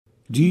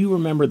Do you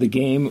remember the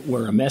game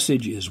where a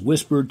message is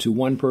whispered to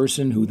one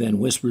person who then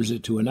whispers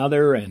it to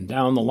another and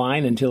down the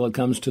line until it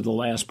comes to the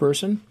last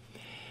person?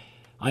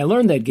 I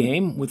learned that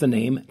game with the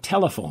name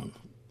telephone.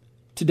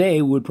 Today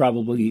it would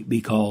probably be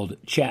called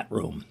chat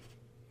room.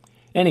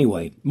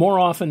 Anyway, more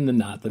often than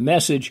not, the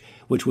message,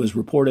 which was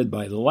reported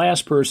by the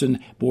last person,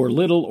 bore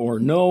little or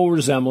no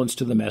resemblance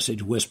to the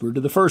message whispered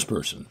to the first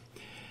person.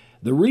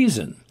 The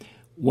reason: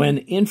 when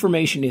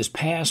information is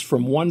passed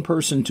from one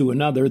person to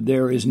another,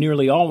 there is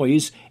nearly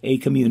always a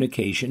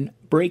communication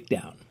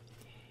breakdown.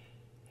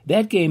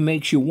 That game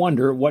makes you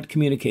wonder what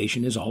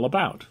communication is all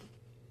about.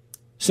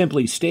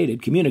 Simply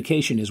stated,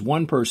 communication is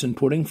one person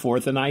putting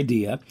forth an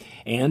idea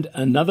and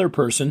another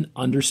person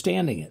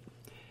understanding it.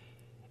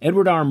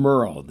 Edward R.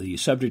 Murrow, the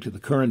subject of the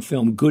current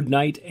film Good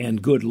Night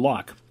and Good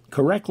Luck,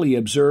 correctly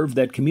observed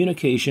that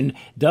communication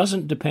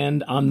doesn't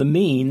depend on the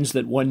means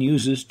that one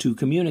uses to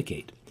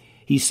communicate.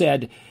 He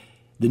said,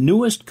 "The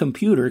newest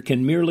computer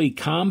can merely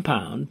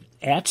compound,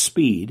 at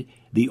speed,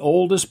 the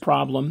oldest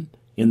problem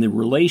in the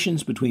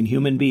relations between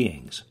human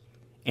beings.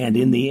 And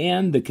in the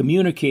end, the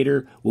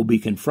communicator will be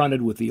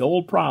confronted with the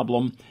old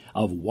problem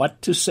of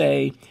what to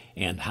say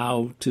and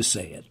how to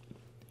say it."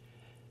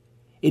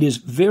 It is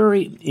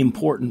very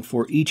important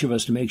for each of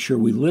us to make sure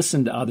we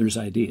listen to others'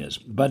 ideas,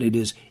 but it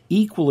is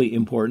equally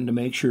important to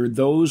make sure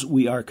those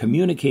we are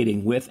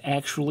communicating with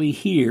actually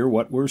hear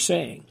what we're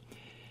saying.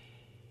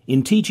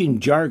 In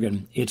teaching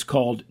jargon, it's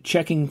called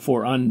checking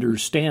for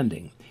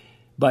understanding,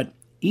 but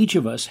each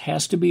of us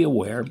has to be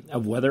aware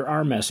of whether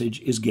our message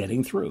is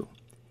getting through.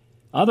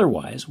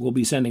 Otherwise, we'll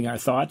be sending our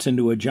thoughts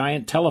into a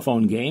giant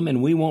telephone game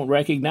and we won't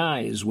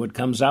recognize what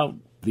comes out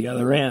the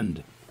other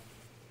end.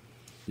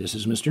 This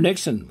is Mr.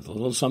 Nixon with a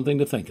little something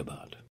to think about.